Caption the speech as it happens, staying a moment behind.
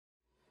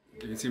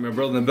You can see my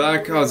brother in the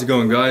back. How's it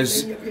going,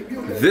 guys?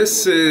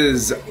 This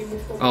is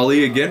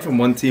Ali again from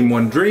One Team,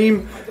 One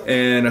Dream,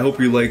 and I hope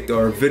you liked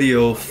our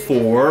video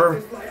for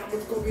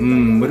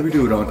what did we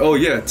do it on? Oh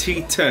yeah,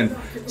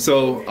 T10.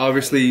 So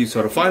obviously you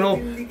saw the final.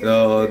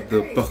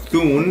 The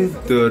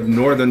Pakhtoon, the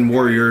Northern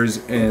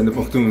Warriors, and the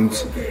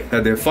Pakhtoons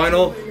had their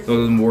final.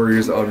 Northern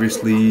Warriors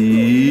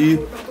obviously.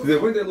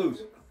 What did they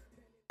lose?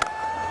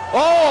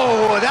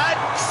 Oh,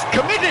 that's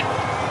committed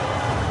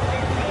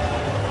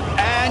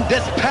and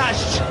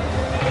dispatched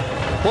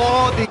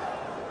for the.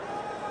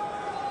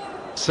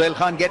 Sohail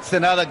Khan gets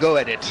another go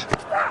at it,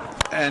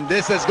 and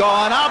this has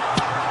gone up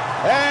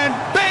and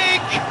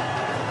big,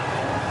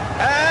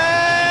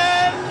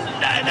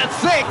 and a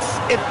 6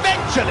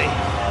 eventually.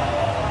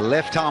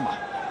 Left armor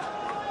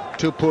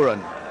to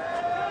Puran.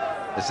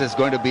 This is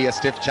going to be a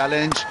stiff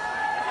challenge.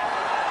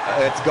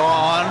 It's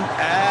gone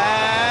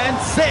and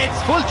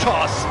 6 full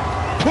toss.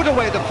 Put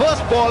away the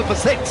first ball for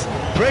 6.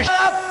 Pressure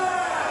up.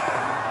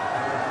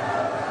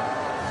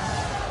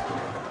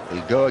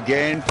 He'll go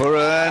again.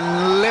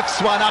 Puran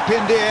lifts one up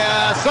in the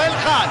air. Sohail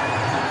Khan.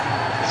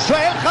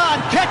 Sohail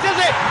Khan catches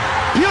it.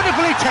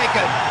 Beautifully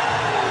taken.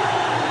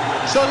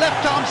 So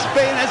left arm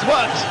spin has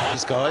worked.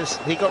 These guys,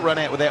 he got run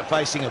out without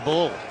facing a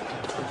ball.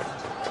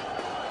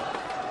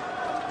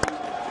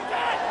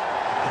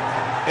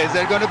 Is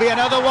there going to be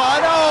another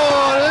one?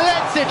 Oh,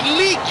 lets it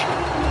leak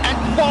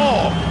and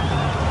fall.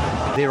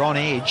 They're on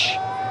edge.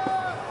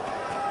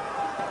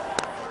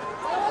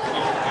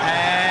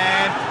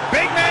 And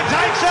big man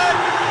takes it.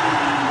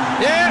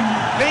 Yeah.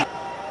 Big.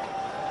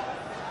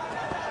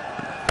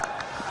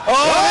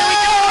 Oh, there we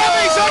go.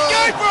 He's on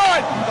going for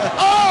it.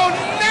 Oh,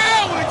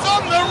 now it's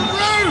on the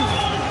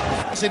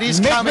roof. It is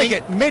coming.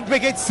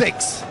 Mid-wicket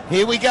 6.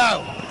 Here we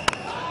go.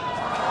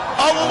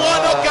 Oh, well, why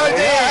not go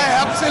there?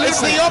 Yeah, absolutely.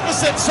 It's the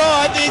opposite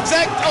side, the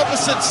exact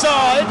opposite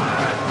side.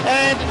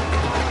 And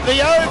the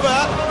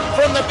over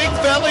from the big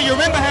fella, you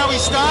remember how he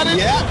started?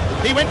 Yeah.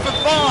 He went for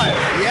 5.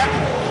 Yeah.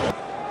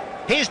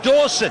 Here's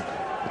Dawson.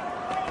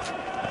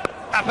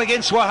 Up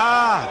against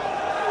Wahab.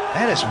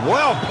 That is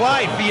well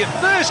played for your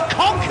first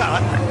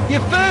conker,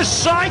 your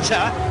first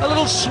sighter. A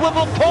little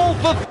swivel pull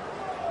for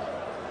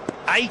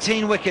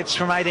 18 wickets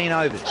from 18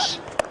 overs.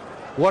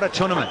 What a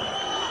tournament.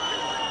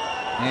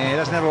 Yeah, he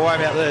doesn't have to worry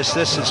about this.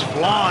 This is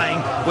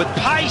flying with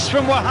pace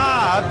from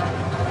Wahab.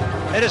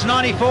 It is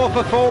 94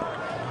 for 4.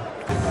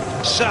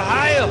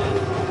 Sohail.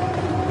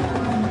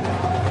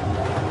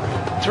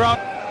 Throw.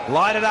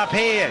 Light it up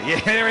here. Yeah,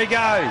 there he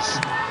goes.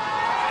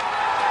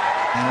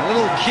 And a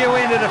little cue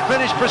into the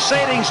finished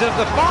proceedings of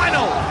the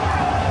final.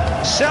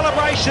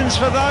 Celebrations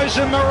for those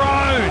in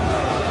maroon.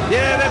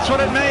 Yeah, that's what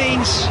it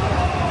means.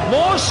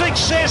 More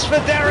success for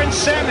Darren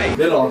Sammy.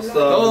 They lost.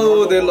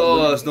 Oh, they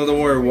lost. No, don't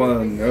worry,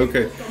 won.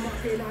 Okay.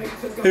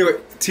 Anyway,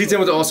 T10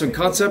 was an awesome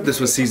concept. This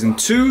was season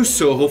 2,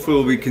 so hopefully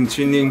we'll be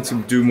continuing to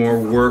do more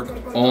work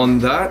on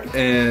that,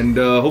 and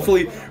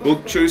hopefully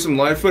we'll show you some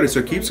live footage.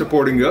 So keep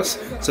supporting us,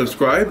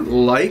 subscribe,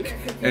 like,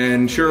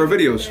 and share our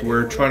videos.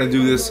 We're trying to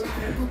do this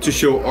to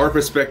show our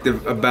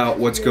perspective about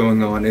what's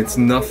going on. It's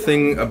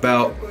nothing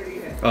about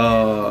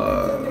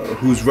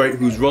who's right,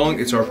 who's wrong.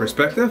 It's our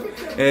perspective,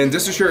 and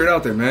just to share it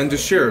out there, man.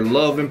 Just share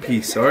love and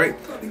peace. All right.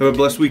 Have a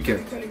blessed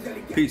weekend.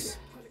 Peace.